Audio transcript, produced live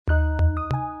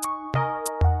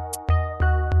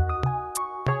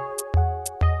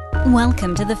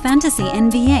Welcome to the Fantasy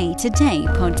NBA Today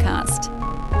podcast.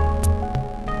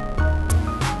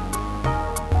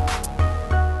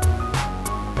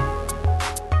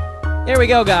 Here we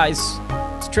go, guys.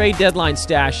 It's trade deadline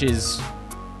stashes.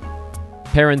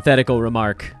 Parenthetical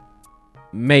remark.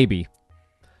 Maybe.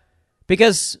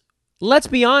 Because, let's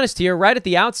be honest here, right at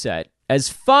the outset, as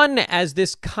fun as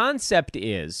this concept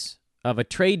is of a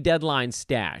trade deadline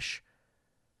stash,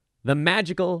 the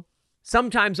magical,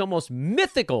 sometimes almost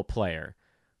mythical player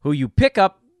who you pick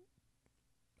up,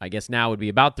 I guess now would be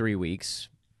about 3 weeks,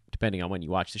 depending on when you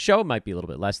watch the show, it might be a little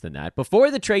bit less than that, before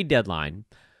the trade deadline,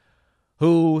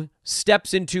 who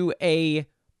steps into a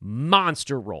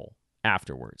monster role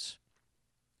afterwards.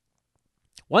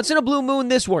 Once in a blue moon,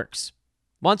 this works.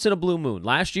 Once in a blue moon.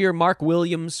 Last year, Mark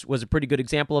Williams was a pretty good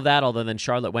example of that, although then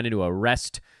Charlotte went into a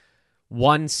rest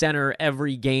one center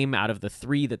every game out of the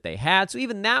 3 that they had. So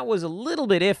even that was a little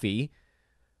bit iffy.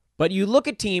 But you look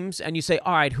at teams and you say,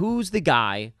 all right, who's the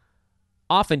guy,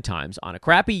 oftentimes on a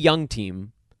crappy young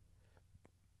team,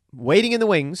 waiting in the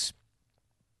wings,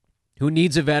 who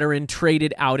needs a veteran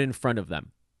traded out in front of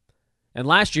them? And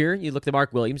last year, you looked at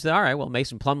Mark Williams and said, all right, well,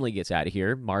 Mason Plumlee gets out of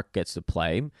here. Mark gets to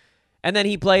play. And then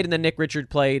he played, and then Nick Richard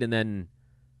played, and then,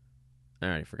 all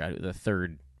right, I forgot who the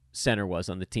third center was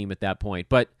on the team at that point.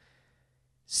 But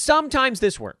sometimes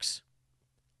this works.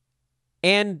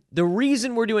 And the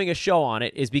reason we're doing a show on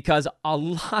it is because a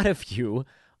lot of you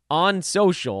on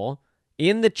social,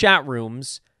 in the chat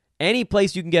rooms, any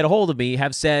place you can get a hold of me,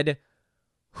 have said,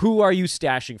 who are you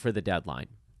stashing for the deadline?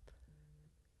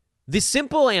 The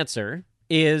simple answer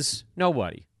is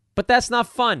nobody. But that's not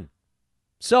fun.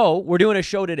 So we're doing a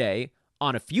show today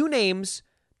on a few names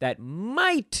that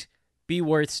might be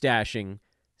worth stashing,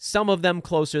 some of them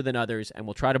closer than others, and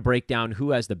we'll try to break down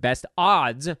who has the best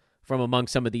odds from among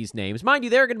some of these names. Mind you,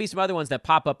 there are going to be some other ones that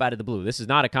pop up out of the blue. This is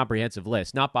not a comprehensive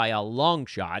list, not by a long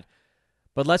shot,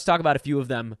 but let's talk about a few of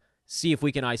them, see if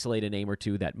we can isolate a name or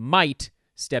two that might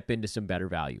step into some better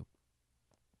value.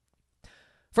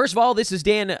 First of all, this is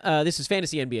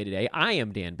Fantasy NBA Today. I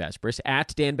am Dan Besbris,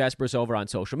 at Dan Besbris over on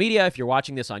social media. If you're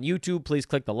watching this on YouTube, please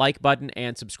click the like button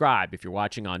and subscribe. If you're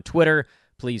watching on Twitter,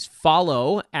 please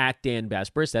follow at Dan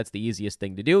Besbris. That's the easiest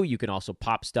thing to do. You can also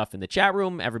pop stuff in the chat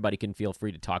room. Everybody can feel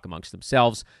free to talk amongst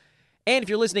themselves. And if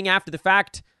you're listening after the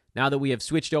fact, now that we have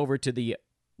switched over to the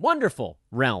wonderful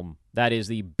realm that is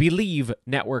the Believe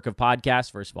network of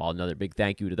podcasts, first of all, another big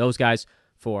thank you to those guys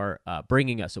for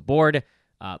bringing us aboard.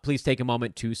 Please take a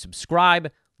moment to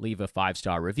subscribe, leave a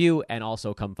 5-star review, and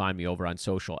also come find me over on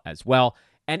social as well.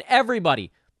 And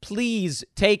everybody, please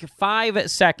take 5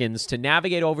 seconds to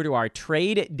navigate over to our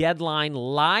trade deadline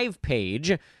live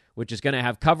page, which is going to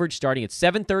have coverage starting at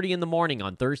 7:30 in the morning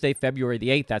on Thursday, February the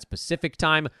 8th. That's Pacific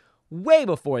time, way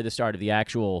before the start of the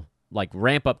actual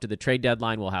ramp up to the trade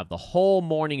deadline. We'll have the whole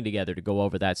morning together to go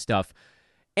over that stuff.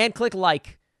 And click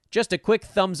like. Just a quick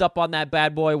thumbs up on that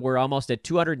bad boy. We're almost at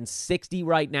 260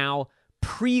 right now.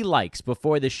 Pre-likes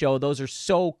before the show. Those are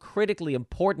so critically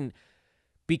important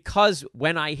because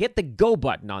when I hit the go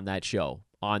button on that show,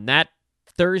 on that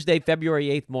Thursday, February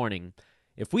 8th morning,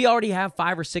 if we already have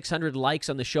 500 or 600 likes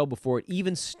on the show before it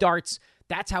even starts,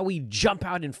 that's how we jump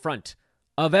out in front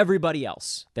of everybody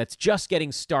else that's just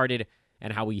getting started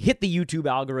and how we hit the YouTube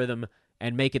algorithm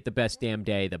and make it the best damn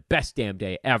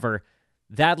day ever.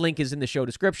 That link is in the show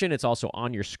description. It's also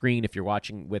on your screen if you're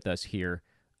watching with us here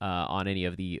on any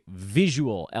of the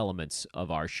visual elements of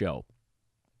our show.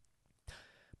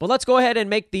 But let's go ahead and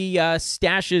make the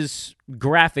stashes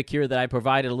graphic here that I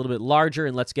provided a little bit larger,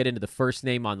 and let's get into the first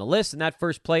name on the list. And that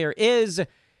first player is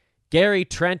Gary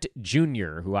Trent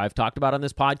Jr., who I've talked about on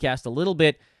this podcast a little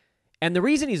bit. And the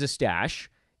reason he's a stash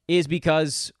is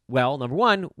because, well, number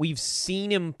one, we've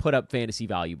seen him put up fantasy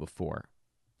value before.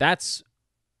 That's,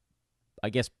 I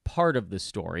guess, part of the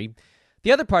story.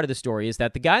 The other part of the story is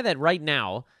that the guy that right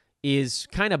now is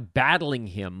kind of battling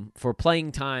him for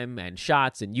playing time and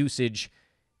shots and usage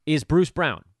is Bruce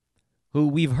Brown, who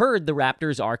we've heard the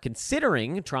Raptors are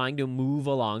considering trying to move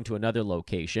along to another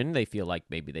location. They feel like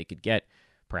maybe they could get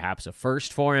perhaps a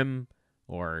first for him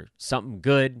or something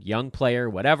good, young player,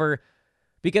 whatever,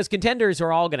 because contenders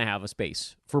are all going to have a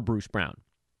space for Bruce Brown.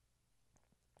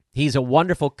 He's a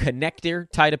wonderful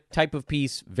connector type of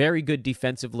piece, very good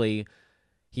defensively.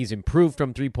 He's improved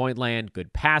from three-point land,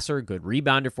 good passer, good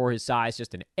rebounder for his size,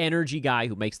 just an energy guy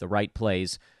who makes the right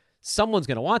plays. Someone's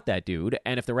going to want that dude,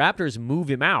 and if the Raptors move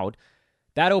him out,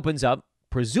 that opens up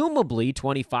presumably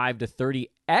 25 to 30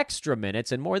 extra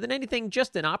minutes, and more than anything,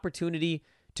 just an opportunity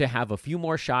to have a few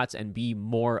more shots and be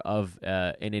more of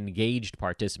an engaged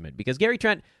participant. Because Gary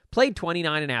Trent played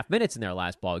 29 and a half minutes in their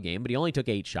last ball game, but he only took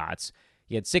 8 shots.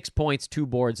 He had 6 points, 2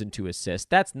 boards, and 2 assists.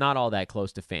 That's not all that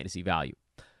close to fantasy value.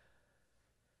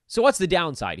 So what's the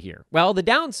downside here? Well, the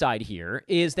downside here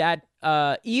is that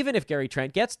even if Gary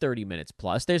Trent gets 30 minutes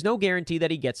plus, there's no guarantee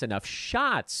that he gets enough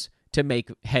shots to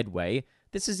make headway.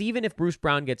 This is even if Bruce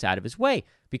Brown gets out of his way,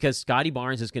 because Scotty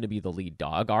Barnes is going to be the lead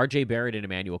dog. RJ Barrett and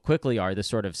Emmanuel Quickley are the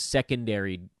sort of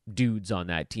secondary dudes on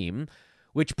that team,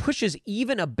 which pushes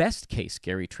even a best-case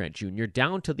Gary Trent Jr.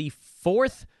 down to the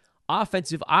 4th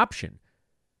offensive option.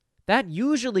 That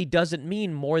usually doesn't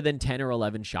mean more than 10 or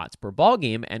 11 shots per ball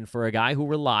game, and for a guy who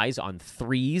relies on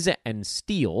threes and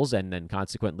steals and then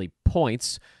consequently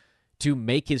points to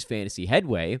make his fantasy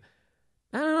headway,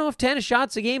 I don't know if 10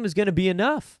 shots a game is going to be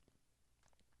enough.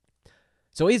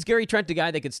 So is Gary Trent a guy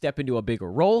that could step into a bigger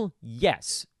role?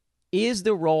 Yes. Is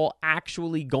the role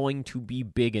actually going to be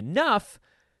big enough?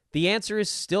 The answer is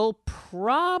still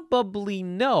probably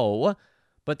no,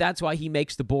 but that's why he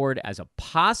makes the board as a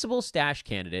possible stash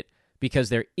candidate, because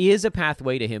there is a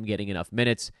pathway to him getting enough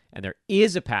minutes, and there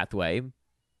is a pathway.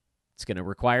 It's going to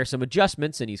require some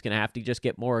adjustments, and he's going to have to just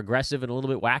get more aggressive and a little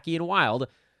bit wacky and wild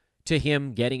to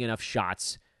him getting enough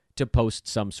shots to post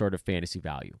some sort of fantasy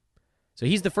value. So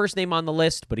he's the first name on the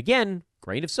list, but again,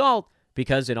 grain of salt,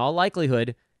 because in all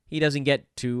likelihood, he doesn't get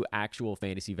to actual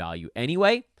fantasy value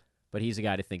anyway, but he's a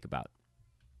guy to think about.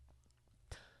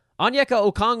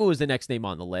 Onyeka Okongwu is the next name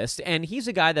on the list, and he's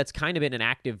a guy that's kind of in an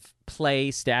active play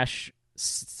stash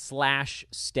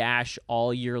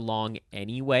all year long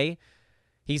anyway.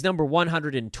 He's number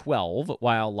 112,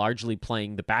 while largely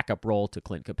playing the backup role to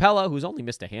Clint Capella, who's only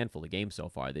missed a handful of games so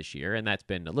far this year, and that's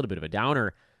been a little bit of a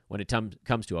downer when it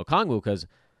comes to Okongwu, because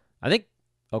I think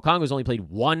Okongwu's only played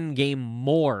 1 game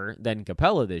more than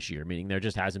Capella this year, meaning there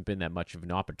just hasn't been that much of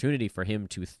an opportunity for him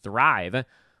to thrive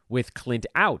with Clint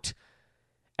out.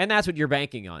 And that's what you're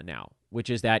banking on now, which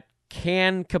is that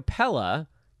can Capella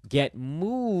get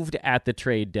moved at the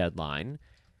trade deadline,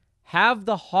 have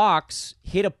the Hawks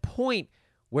hit a point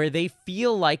where they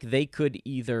feel like they could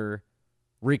either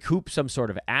recoup some sort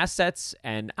of assets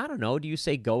and, I don't know, do you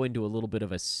say go into a little bit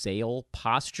of a sale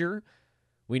posture?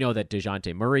 We know that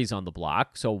DeJounte Murray's on the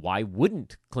block, so why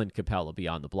wouldn't Clint Capella be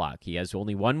on the block? He has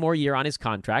only 1 more year on his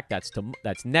contract.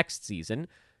 That's next season,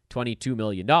 $22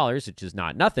 million, which is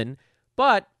not nothing.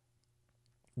 But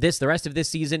the rest of this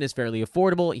season is fairly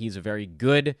affordable. He's a very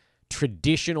good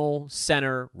traditional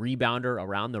center rebounder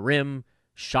around the rim,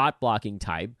 shot blocking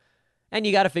type. And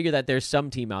you got to figure that there's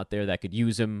some team out there that could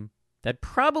use him that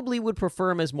probably would prefer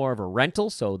him as more of a rental.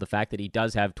 So the fact that he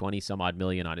does have 20 some odd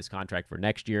million on his contract for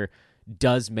next year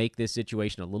does make this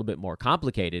situation a little bit more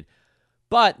complicated.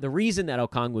 But the reason that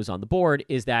Okongwu is on the board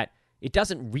is that it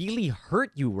doesn't really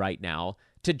hurt you right now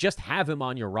to just have him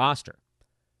on your roster.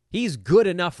 He's good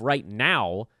enough right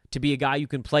now to be a guy you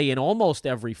can play in almost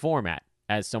every format.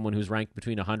 As someone who's ranked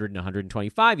between 100 and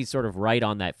 125, he's sort of right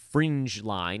on that fringe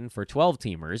line for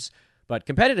 12-teamers. But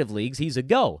competitive leagues, he's a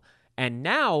go. And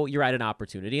now you're at an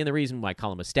opportunity, and the reason why I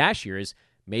call him a stash here is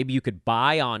maybe you could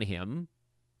buy on him,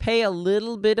 pay a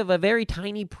little bit of a very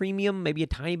tiny premium, maybe a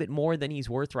tiny bit more than he's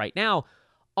worth right now,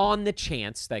 on the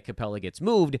chance that Capella gets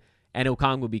moved and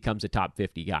Okongwu becomes a top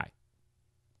 50 guy.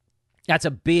 That's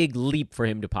a big leap for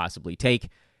him to possibly take.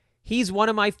 He's one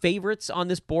of my favorites on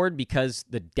this board because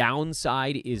the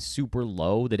downside is super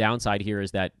low. The downside here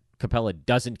is that Capella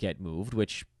doesn't get moved,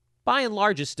 which by and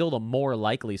large is still the more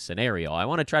likely scenario. I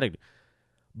want to try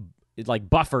to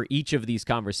buffer each of these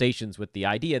conversations with the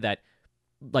idea that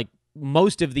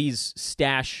most of these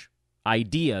stash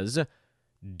ideas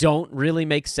don't really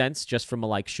make sense just from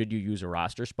should you use a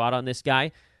roster spot on this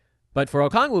guy? But for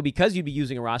Okongwu, because you'd be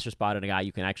using a roster spot on a guy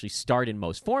you can actually start in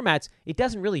most formats, it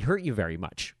doesn't really hurt you very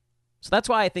much. So that's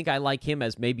why I think I like him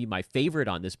as maybe my favorite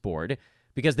on this board,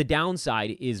 because the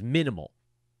downside is minimal.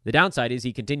 The downside is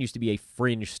he continues to be a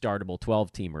fringe startable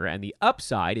 12-teamer, and the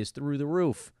upside is through the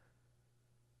roof.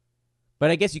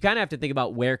 But I guess you kind of have to think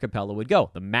about where Capella would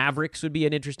go. The Mavericks would be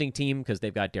an interesting team because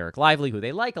they've got Derek Lively, who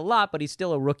they like a lot, but he's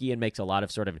still a rookie and makes a lot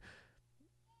of sort of, I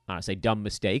don't want to say dumb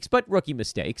mistakes, but rookie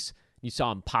mistakes. You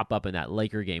saw him pop up in that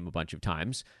Laker game a bunch of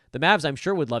times. The Mavs, I'm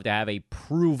sure, would love to have a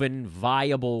proven,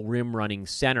 viable rim-running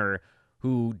center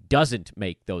who doesn't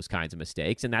make those kinds of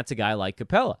mistakes, and that's a guy like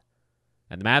Capella.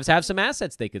 And the Mavs have some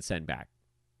assets they could send back.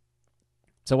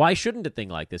 So why shouldn't a thing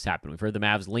like this happen? We've heard the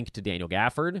Mavs linked to Daniel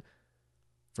Gafford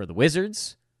for the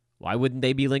Wizards. Why wouldn't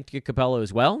they be linked to Capella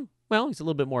as well? Well, he's a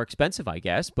little bit more expensive, I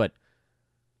guess, but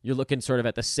you're looking sort of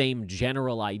at the same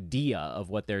general idea of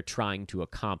what they're trying to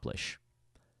accomplish.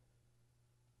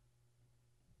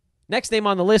 Next name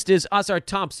on the list is Ausar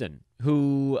Thompson,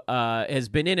 who has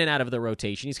been in and out of the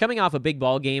rotation. He's coming off a big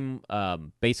ball game,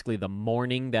 basically the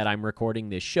morning that I'm recording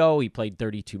this show. He played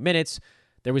 32 minutes.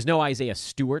 There was no Isaiah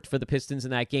Stewart for the Pistons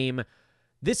in that game.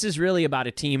 This is really about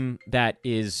a team that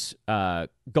is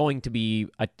going to be,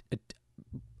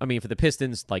 for the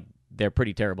Pistons, like, they're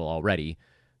pretty terrible already.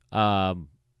 But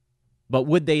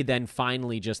would they then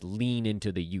finally just lean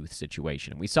into the youth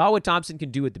situation? We saw what Thompson can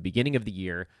do at the beginning of the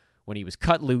year when he was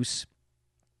cut loose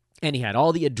and he had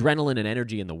all the adrenaline and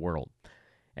energy in the world.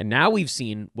 And now we've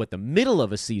seen what the middle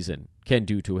of a season can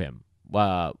do to him,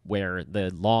 where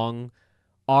the long,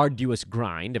 arduous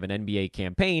grind of an NBA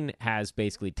campaign has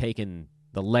basically taken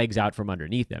the legs out from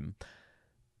underneath him.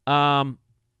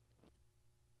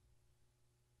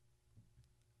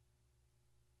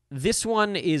 This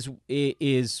one is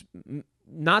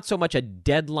not so much a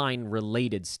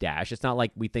deadline-related stash. It's not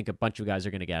like we think a bunch of guys are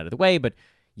going to get out of the way, but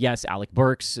yes, Alec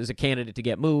Burks is a candidate to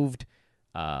get moved.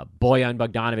 Bojan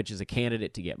Bogdanovic is a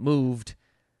candidate to get moved.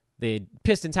 The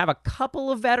Pistons have a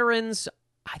couple of veterans.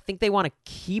 I think they want to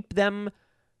keep them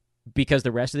because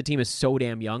the rest of the team is so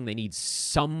damn young. They need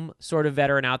some sort of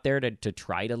veteran out there to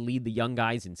try to lead the young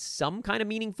guys in some kind of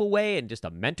meaningful way and just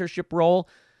a mentorship role.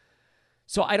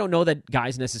 So I don't know that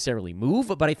guys necessarily move,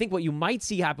 but I think what you might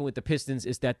see happen with the Pistons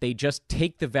is that they just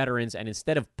take the veterans and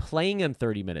instead of playing them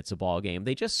 30 minutes a ball game,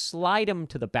 they just slide them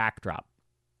to the backdrop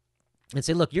and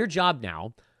say, look, your job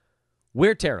now,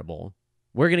 we're terrible.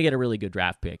 We're going to get a really good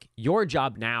draft pick. Your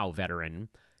job now, veteran,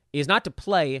 is not to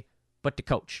play, but to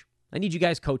coach. I need you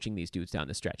guys coaching these dudes down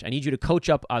the stretch. I need you to coach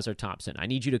up Ausar Thompson. I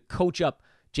need you to coach up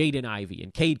Jaden Ivey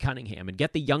and Cade Cunningham and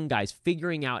get the young guys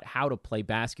figuring out how to play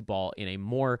basketball in a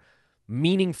more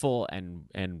meaningful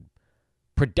and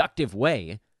productive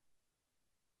way.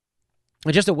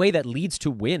 And just a way that leads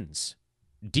to wins.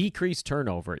 Decrease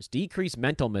turnovers, decrease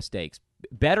mental mistakes,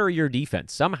 better your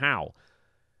defense somehow.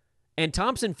 And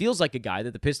Thompson feels like a guy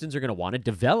that the Pistons are going to want to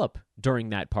develop during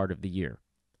that part of the year.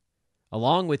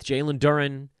 Along with Jalen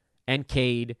Duren and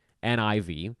Cade and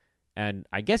Ivy. And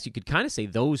I guess you could kind of say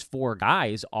those four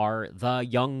guys are the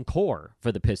young core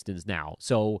for the Pistons now.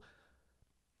 So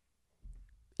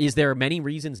is there many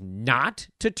reasons not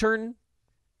to turn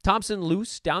Thompson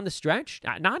loose down the stretch?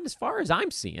 Not as far as I'm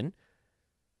seeing.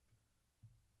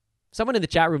 Someone in the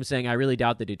chat room saying, I really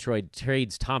doubt that Detroit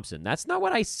trades Thompson. That's not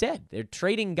what I said. They're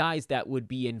trading guys that would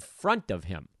be in front of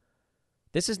him.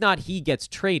 This is not he gets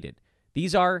traded.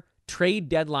 These are trade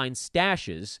deadline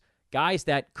stashes, guys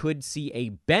that could see a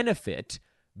benefit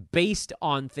based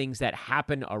on things that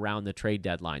happen around the trade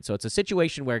deadline. So it's a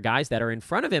situation where guys that are in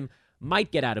front of him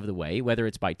might get out of the way, whether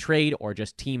it's by trade or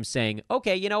just teams saying,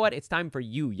 okay, you know what, it's time for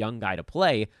you, young guy, to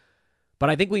play. But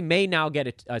I think we may now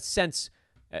get a sense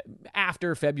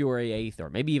after February 8th, or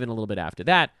maybe even a little bit after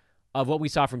that, of what we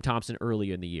saw from Thompson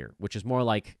early in the year, which is more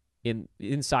like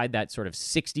inside that sort of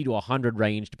 60 to 100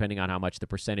 range, depending on how much the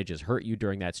percentages hurt you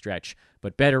during that stretch,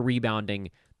 but better rebounding,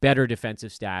 better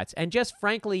defensive stats, and just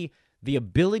frankly, the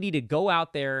ability to go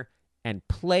out there and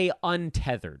play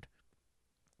untethered.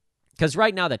 Because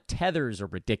right now the tethers are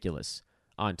ridiculous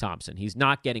on Thompson. He's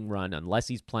not getting run unless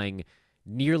he's playing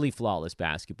nearly flawless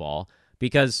basketball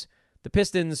because the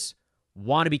Pistons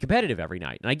want to be competitive every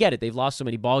night. And I get it. They've lost so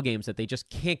many ball games that they just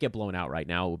can't get blown out right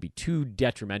now. It would be too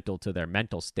detrimental to their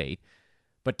mental state.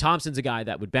 But Thompson's a guy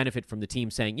that would benefit from the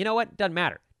team saying, you know what? Doesn't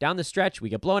matter. Down the stretch, we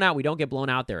get blown out. We don't get blown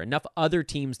out. There are enough other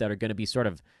teams that are going to be sort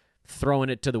of throwing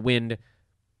it to the wind.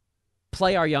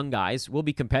 Play our young guys. We'll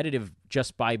be competitive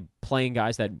just by playing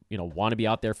guys that, want to be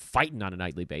out there fighting on a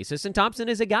nightly basis. And Thompson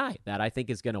is a guy that I think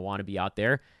is going to want to be out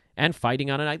there and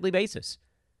fighting on a nightly basis.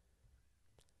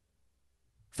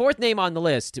 Fourth name on the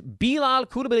list, Bilal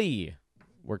Coulibaly.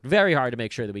 Worked very hard to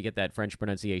make sure that we get that French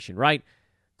pronunciation right.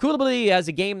 Coulibaly has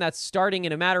a game that's starting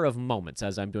in a matter of moments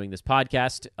as I'm doing this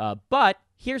podcast. But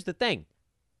here's the thing.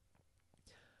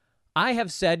 I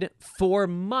have said for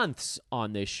months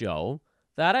on this show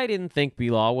that I didn't think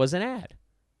Bilal was an ad.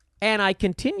 And I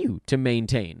continue to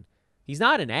maintain he's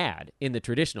not an ad in the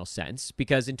traditional sense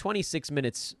because in 26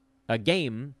 minutes a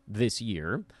game this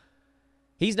year,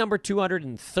 he's number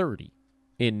 230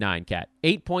 in 9-cat.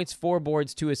 8 points, 4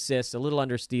 boards, 2 assists, a little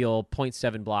under steal,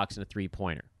 0.7 blocks, and a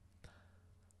three-pointer.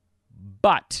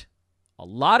 But a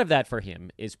lot of that for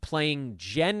him is playing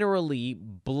generally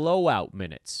blowout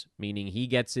minutes, meaning he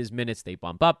gets his minutes, they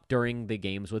bump up during the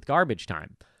games with garbage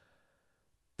time.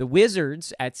 The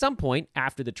Wizards, at some point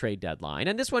after the trade deadline,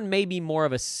 and this one may be more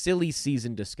of a silly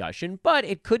season discussion, but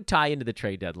it could tie into the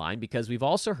trade deadline because we've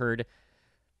also heard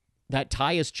that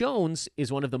Tyus Jones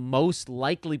is one of the most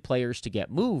likely players to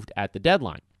get moved at the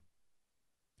deadline.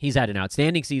 He's had an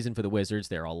outstanding season for the Wizards.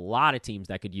 There are a lot of teams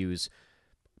that could use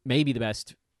maybe the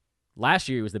best Last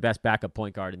year, he was the best backup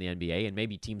point guard in the NBA, and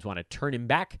maybe teams want to turn him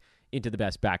back into the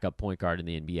best backup point guard in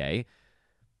the NBA.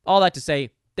 All that to say,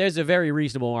 there's a very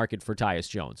reasonable market for Tyus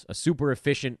Jones, a super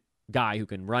efficient guy who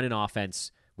can run an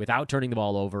offense without turning the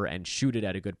ball over and shoot it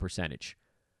at a good percentage.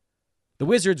 The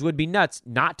Wizards would be nuts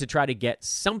not to try to get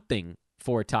something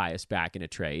for Tyus back in a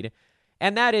trade,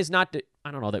 and that is not to,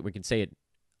 I don't know that we can say it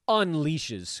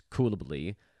unleashes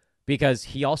Coulibaly, because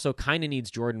he also kind of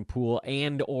needs Jordan Poole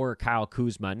and or Kyle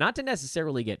Kuzma, not to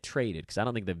necessarily get traded, because I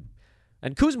don't think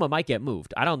and Kuzma might get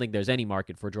moved. I don't think there's any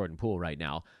market for Jordan Poole right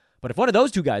now. But if one of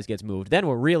those two guys gets moved, then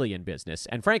we're really in business.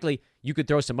 And frankly, you could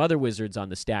throw some other Wizards on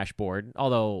the stash board,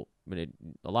 although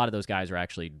a lot of those guys are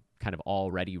actually kind of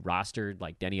already rostered.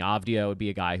 Like Denny Avdia would be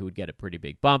a guy who would get a pretty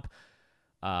big bump.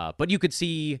 But you could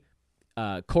see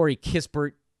Corey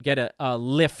Kispert get a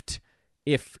lift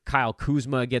if Kyle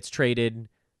Kuzma gets traded.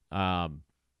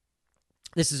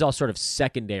 This is all sort of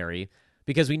secondary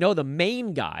because we know the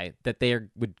main guy that they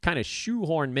would kind of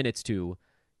shoehorn minutes to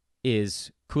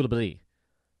is Coulibaly.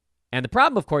 And the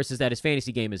problem, of course, is that his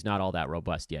fantasy game is not all that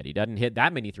robust yet. He doesn't hit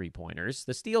that many three-pointers.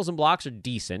 The steals and blocks are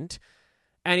decent,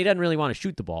 and he doesn't really want to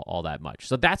shoot the ball all that much.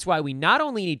 So that's why we not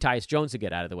only need Tyus Jones to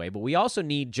get out of the way, but we also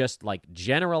need just like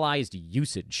generalized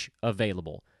usage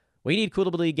available. We need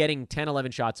Coulibaly getting 10,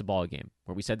 11 shots a ball game,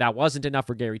 where we said that wasn't enough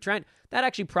for Gary Trent. That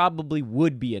actually probably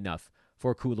would be enough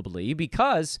for Coulibaly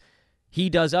because he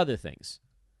does other things.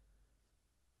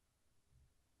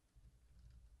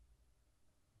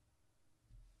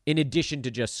 In addition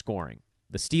to just scoring.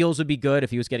 The steals would be good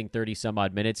if he was getting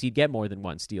 30-some-odd minutes. He'd get more than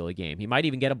one steal a game. He might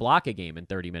even get a block a game in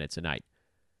 30 minutes a night.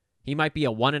 He might be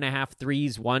a 1.5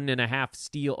 threes, 1.5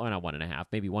 steal, or not 1.5,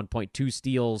 maybe 1.2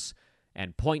 steals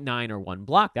and 0.9 or 1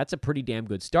 block. That's a pretty damn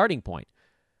good starting point.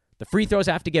 The free throws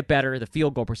have to get better. The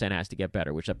field goal percent has to get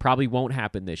better, which probably won't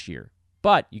happen this year.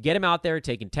 But you get him out there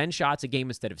taking 10 shots a game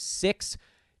instead of 6.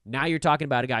 Now you're talking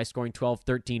about a guy scoring 12,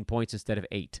 13 points instead of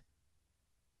 8.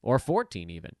 Or 14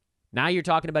 even. Now you're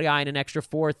talking about a guy in an extra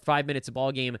 4-5 minutes a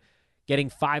ball game getting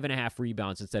 5.5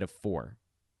 rebounds instead of 4.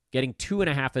 Getting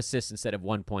 2.5 assists instead of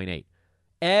 1.8.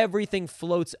 Everything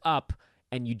floats up,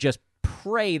 and you just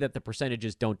pray that the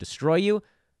percentages don't destroy you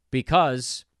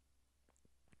because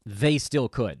they still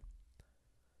could.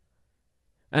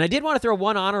 And I did want to throw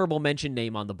one honorable mention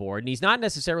name on the board, and he's not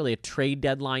necessarily a trade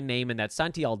deadline name, and that's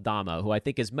Santi Aldama, who I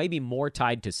think is maybe more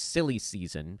tied to silly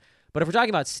season. But if we're talking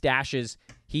about stashes,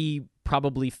 he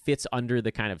probably fits under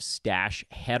the kind of stash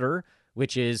header,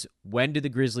 which is when do the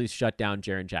Grizzlies shut down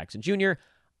Jaren Jackson Jr.?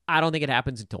 I don't think it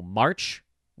happens until March,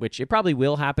 which it probably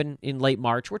will happen in late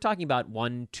March. We're talking about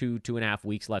 2.5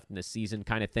 weeks left in the season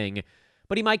kind of thing.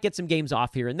 But he might get some games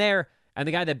off here and there, and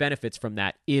the guy that benefits from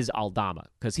that is Aldama,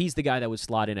 because he's the guy that would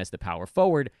slot in as the power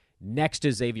forward next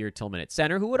to Xavier Tillman at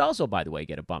center, who would also, by the way,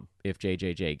 get a bump if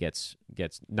JJJ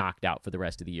gets knocked out for the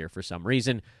rest of the year for some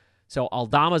reason. So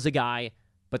Aldama's a guy,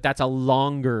 but that's a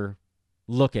longer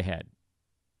look ahead.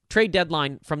 Trade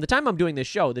deadline, from the time I'm doing this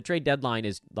show, the trade deadline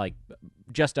is like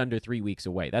just under 3 weeks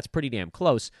away. That's pretty damn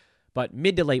close. But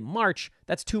mid to late March,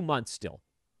 that's 2 months still.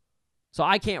 So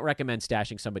I can't recommend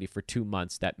stashing somebody for 2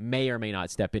 months that may or may not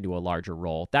step into a larger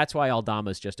role. That's why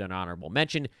Aldama is just an honorable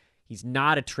mention. He's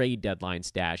not a trade deadline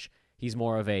stash. He's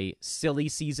more of a silly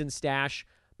season stash,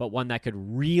 but one that could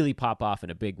really pop off in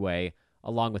a big way,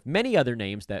 along with many other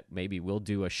names that maybe we'll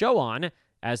do a show on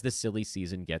as the silly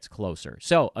season gets closer.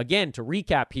 So, again, to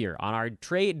recap here, on our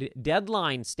trade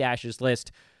deadline stashes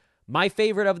list, my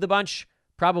favorite of the bunch,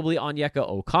 probably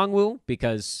Onyeka Okongwu,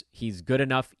 because he's good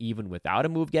enough even without a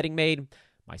move getting made.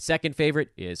 My second favorite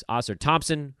is Ausar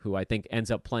Thompson, who I think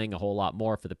ends up playing a whole lot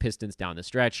more for the Pistons down the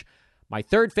stretch. My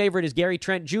third favorite is Gary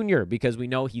Trent Jr., because we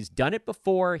know he's done it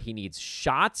before. He needs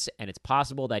shots, and it's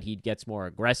possible that he gets more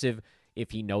aggressive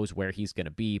if he knows where he's going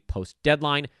to be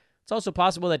post-deadline. It's also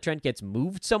possible that Trent gets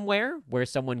moved somewhere where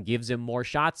someone gives him more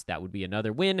shots. That would be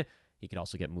another win. He could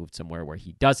also get moved somewhere where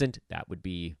he doesn't. That would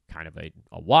be kind of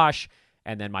a wash.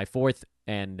 And then my fourth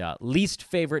and least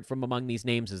favorite from among these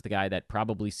names is the guy that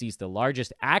probably sees the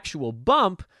largest actual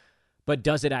bump, but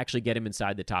does it actually get him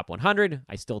inside the top 100?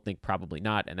 I still think probably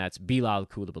not, and that's Bilal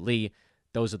Coulibaly.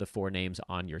 Those are the 4 names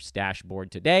on your stash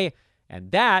board today,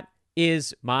 and that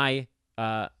is my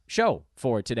show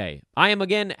for today. I am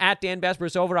again at Dan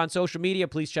Besbris over on social media.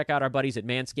 Please check out our buddies at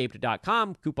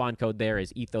manscaped.com. Coupon code there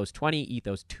is Ethos20,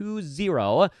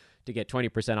 Ethos20, to get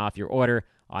 20% off your order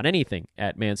on anything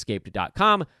at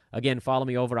manscaped.com. Again, follow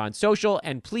me over on social,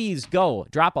 and please go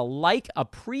drop a like, a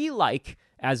pre-like,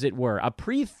 as it were, a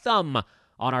pre-thumb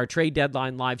on our trade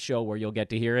deadline live show, where you'll get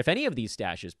to hear if any of these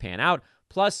stashes pan out,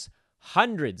 plus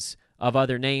hundreds of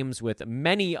other names with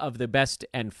many of the best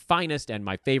and finest and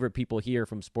my favorite people here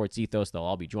from Sports Ethos. They'll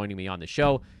all be joining me on the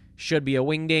show. Should be a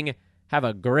wingding. Have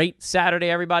a great Saturday,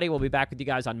 everybody. We'll be back with you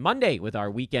guys on Monday with our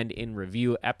Weekend in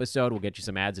Review episode. We'll get you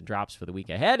some ads and drops for the week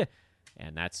ahead,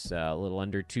 and that's a little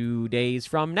under 2 days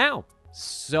from now.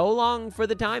 So long for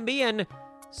the time being.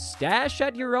 Stash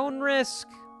at your own risk,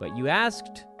 but you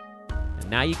asked, and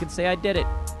now you can say I did it.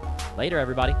 Later,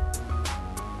 everybody.